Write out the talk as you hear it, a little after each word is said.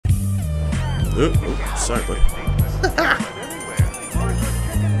Sorry, buddy.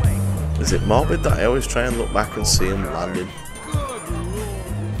 Is it morbid that I always try and look back and see him landing?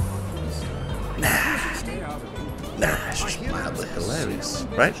 Nah, it's just mildly hilarious,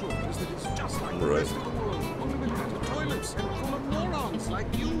 right? Right.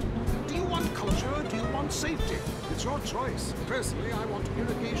 Do you want culture or do you want safety? It's your choice. Personally, I want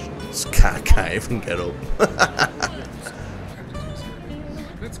irrigation. This cat can't even get up.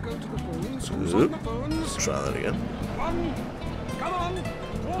 Let's go to the phones. Who's on the phones? Try that again. Come on,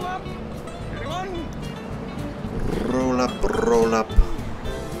 roll up. Anyone? Roll up, roll up.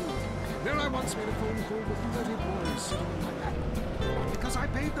 There I once made a phone call with 30 boys sitting in my lap. Because I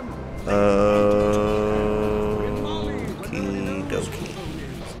paid them. Okie dokie.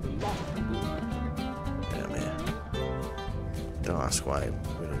 Damn it. Don't ask why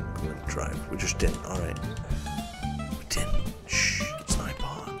we didn't go and drive. We just didn't, alright. We didn't. Shh, it's not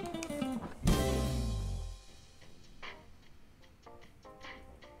important.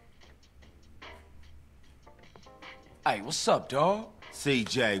 Hey, what's up, dawg?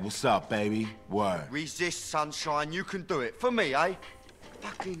 CJ, what's up, baby? Word. Resist, sunshine. You can do it. For me, eh?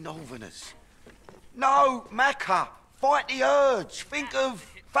 Fucking Northerners. No, Macca. Fight the urge. Think of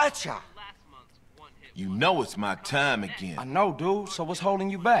Thatcher. You know it's my time again. I know, dude, so what's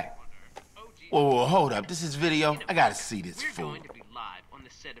holding you back? Whoa, hold up. This is video. I gotta see this fool. We're going to be live on the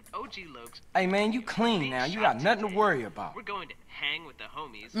set of OG Loc's. Hey, man, you clean now. You got nothing to worry about. We're going to hang with the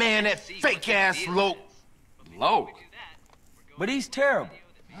homies. Man, that fake-ass Loc. Loc? But he's terrible.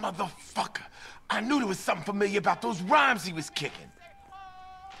 Motherfucker. I knew there was something familiar about those rhymes he was kicking.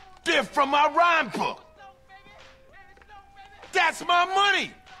 They're from my rhyme book. That's my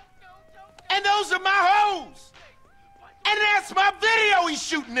money. And those are my hoes. And that's my video he's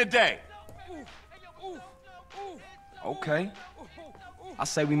shooting today. Okay. I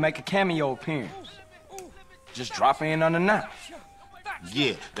say we make a cameo appearance. Just drop in unannounced.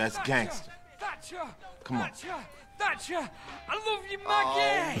 Yeah, that's gangster. Come on. Thatcher, I love you,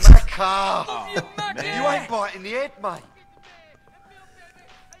 Maggie. Macca. Maggie. You ain't biting the head, mate.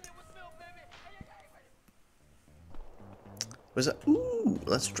 Where's that? Ooh,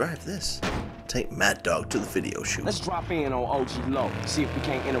 let's drive this. Take Mad Dog to the video shoot. Let's drop in on OG Loc. See if we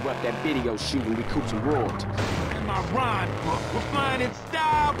can't interrupt that video shoot and recoup some royalties. In my rhyme book, we're flying in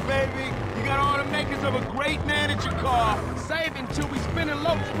style, baby. You got all the makers of a great manager, Karl. Save until we spin in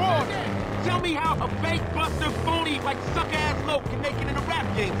Loc's royalties. Tell me how a fake buster phony like suck-ass Loc can make it in a rap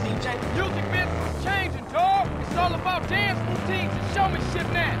game, CJ. Music business is changing, dog. It's all about dance routines and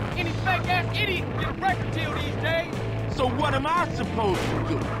showmanship now. Any fake-ass idiot can get a record deal these days. So what am I supposed to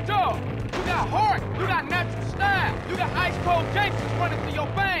do? Dog, you got heart, you got natural style, you got ice-cold gangsters running through your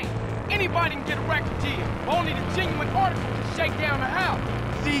veins. Anybody can get a record deal. Only the genuine article can shake down the house.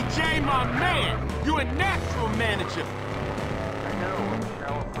 CJ, my man, you a natural manager.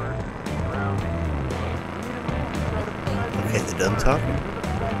 Okay, they're done talking.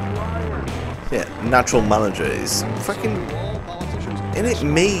 Yeah, natural manager is fucking... Isn't it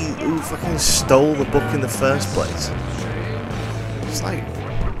me who fucking stole the book in the first place? It's like...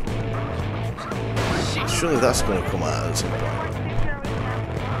 Surely that's going to come out at some point.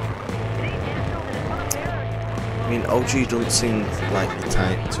 I mean, OG doesn't seem like the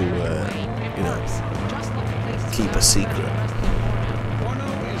type to, you know, keep a secret.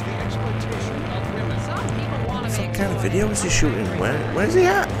 What kind of video is he shooting? Where is he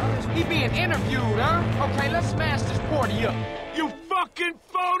at? He being interviewed, huh? Okay, let's smash this party up. You fucking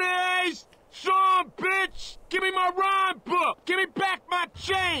phonies! Son, bitch! Give me my rhyme book! Give me back my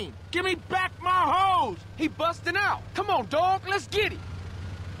chain! Give me back my hose! He busting out. Come on, dog, let's get it.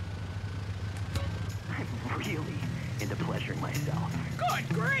 I'm really into pleasuring myself. Good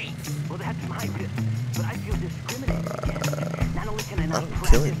grief! Well, that's my business, but I feel discriminated against. Not only can I not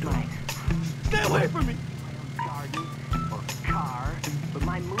kill him, practice my Stay away from me! garden or car, but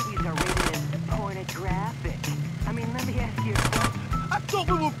my movies are rated as pornographic. I mean, let me ask you. I thought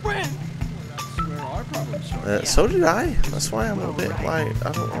we were friends! So did I. That's why I'm a bit like,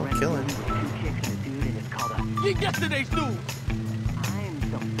 I don't want to kill him. Get yesterday's news!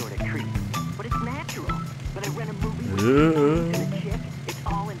 I'm some sort of creep, but it's natural. But I rent a movie with and a chick, it's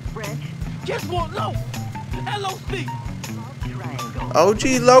all in French. Guess what, Loc? LOC! Triangle. OG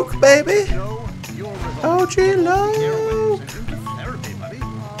Loc, baby! OG Loc!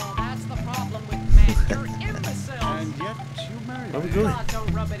 What are we doing?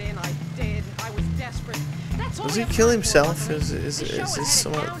 Does he kill himself? Is this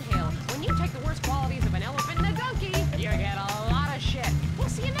somewhat... When you take the worst qualities of an elephant and a donkey, you get a lot of shit. We'll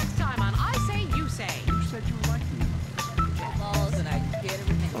see you next time on I Say, You Say. You said you liked me. And I get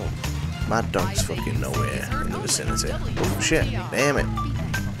everything. Mad Dog's fucking nowhere in the vicinity. Oh shit, damn it.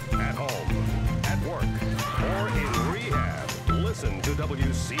 At home, at work, or in rehab, listen to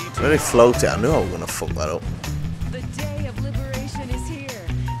WC2. Very floaty, I knew I was gonna fuck that up. The day of liberation is here.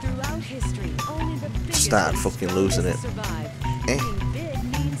 Throughout history, only the biggest Started fucking losing it. survive. Being big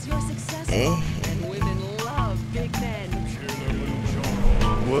means you're successful. And women love big men.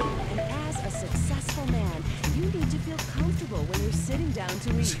 What? And as a successful man, you need to feel comfortable when you're sitting down to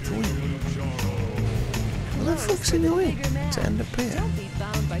eat. What the fuck's he doing to end up here? Don't be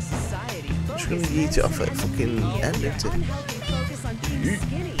bound by society. Just gonna yeet it off at fucking end, isn't it? Unhealthy focus on being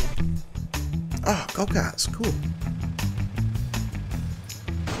skinny. Oh, go-karts, cool.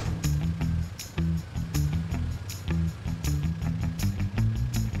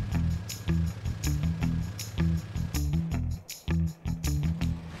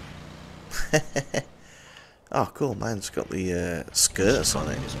 Oh, cool. Mine's got the skirts on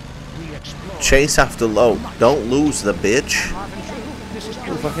it. Chase after Loc. Don't lose the bitch.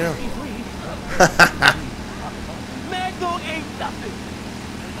 Oh, fucking hell.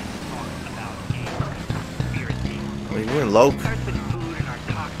 What are you doing, Loc?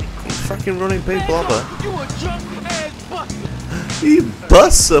 He's fucking running people over. He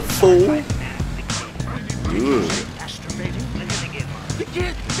busts a fool. Ooh.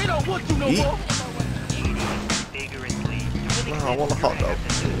 Oh, I want a hot dog.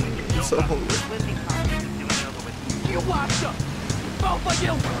 I'm so hungry.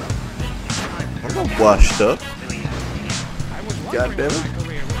 I'm not washed up. God damn it.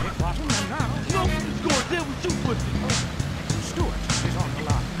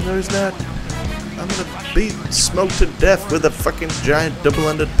 No, he's not. I'm gonna beat smoked to death with a fucking giant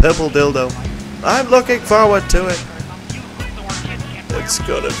double-ended purple dildo. I'm looking forward to it. It's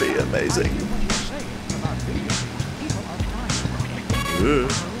gonna be amazing. Ooh.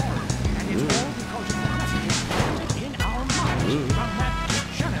 Ooh. Ooh.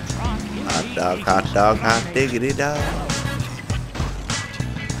 Hot dog, hot diggity dog.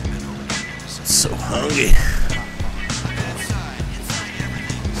 So hungry.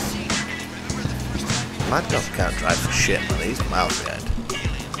 My dog can't drive for shit, man. He's mouth dead.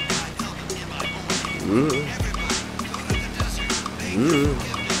 Ooh. Ooh.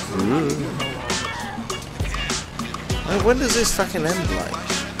 Ooh. When does this fucking end, like?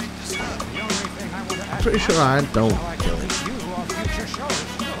 I'm pretty sure I don't kill him.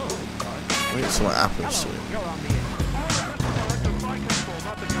 I think something happens to him.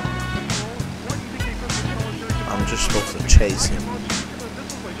 I'm just supposed to chase him.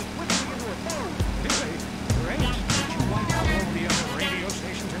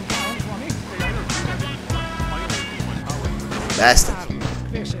 Bastard.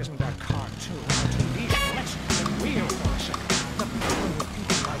 This isn't a cartoon. TV show. Let's keep it real for a second. The people with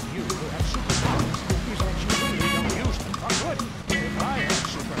people like you who have superpowers is that you really don't use them for good. If I had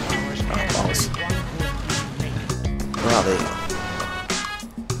superpowers, everyone would be me. Oh, there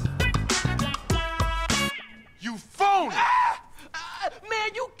You phony! Man,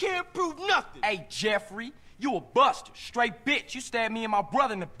 you can't prove nothing. Hey, Jeffrey, you a buster. Straight bitch. You stabbed me and my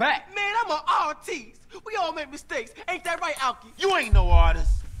brother in the back. Man, I'm an artist. We all make mistakes. Ain't that right, Alki? You ain't no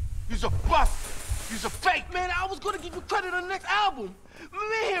artist. You's a buster. You's a fake. Man, I was gonna give you credit on the next album.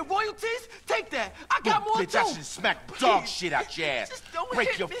 Man, royalties? Take that. I got more bitch, too. I should smack dog shit out your ass. Just don't Break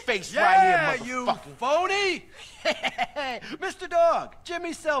hit your me. face Yeah, right here, you motherfucker. phony! Mr. Dogg,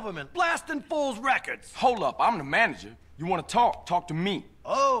 Jimmy Silverman, blasting Fools Records. Hold up, I'm the manager. You want to talk? Talk to me.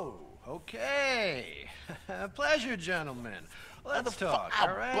 Oh, okay. Pleasure, gentlemen. Let's talk, I'll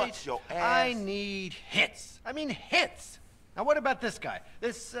all right? bust your ass. I need hits. I mean hits. Now what about this guy?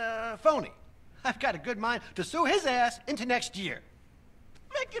 This, phony? I've got a good mind to sue his ass into next year.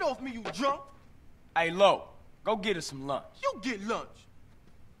 Man, get off me, you drunk. Hey, Lo, go get us some lunch. You get lunch.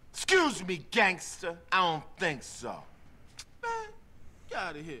 Excuse me, gangster. I don't think so. Man, get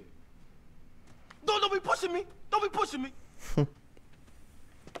out of here. Don't be pushing me. Don't be pushing me.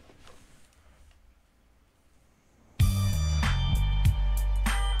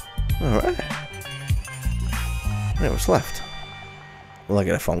 Alright. Hey, what's left? Will I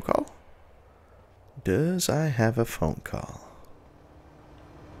get a phone call? Does I have a phone call?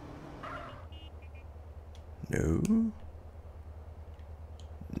 No.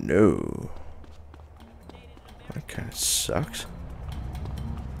 No. That kinda sucks.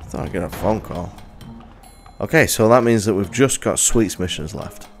 I thought I'd get a phone call. Okay, so that means that we've just got Sweets missions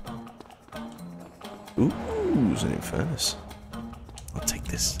left. Ooh, it's an Infernus. I'll take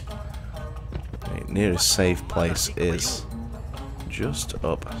this. Okay, nearest safe place is just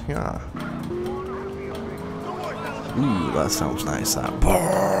up here. Ooh, that sounds nice, that.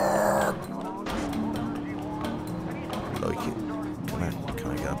 Bark!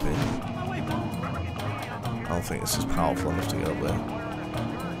 think it's as powerful enough to get up there.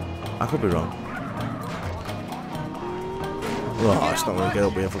 I could be wrong. Oh, it's not going to get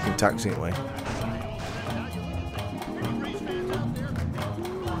up here fucking taxiing away.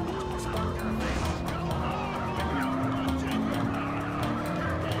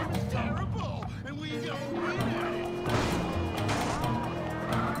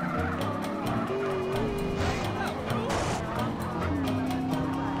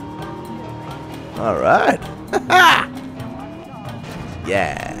 Alright.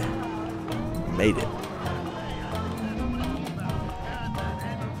 Yeah. Made it.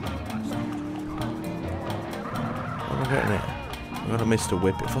 What am I getting here? I got a Mr.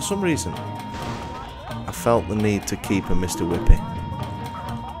 Whippy. For some reason, I felt the need to keep a Mr. Whippy.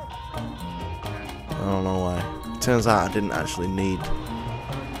 I don't know why. It turns out I didn't actually need...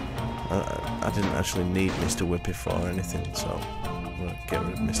 I didn't actually need Mr. Whippy for anything, so I'm going to get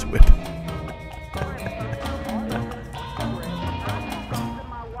rid of Mr. Whippy.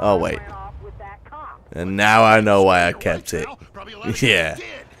 Oh wait. And now I know why I kept it. Yeah.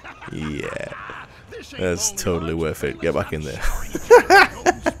 Yeah. That's totally worth it. Get back in there.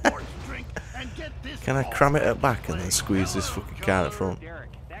 Can I cram it at back and then squeeze this fucking car at front?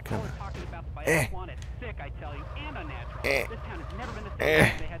 Can I? I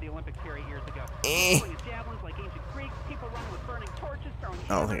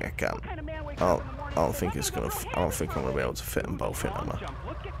don't think I can. I don't think it's gonna. I don't think I'm gonna be able to fit them both in, am I?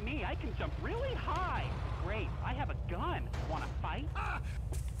 Look at me, I can jump really high. Great, I have a gun. Wanna fight?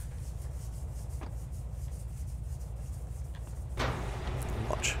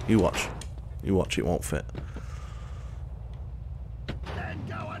 Watch. You watch. You watch. It won't fit. Then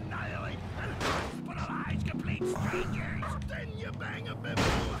go annihilate and hospitalize complete strangers. Then you bang a bit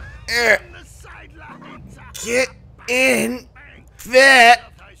more. The sidelines. Get in there.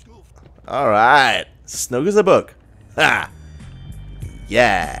 All right. Snug as a bug. Ha.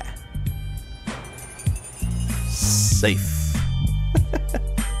 Yeah. Safe.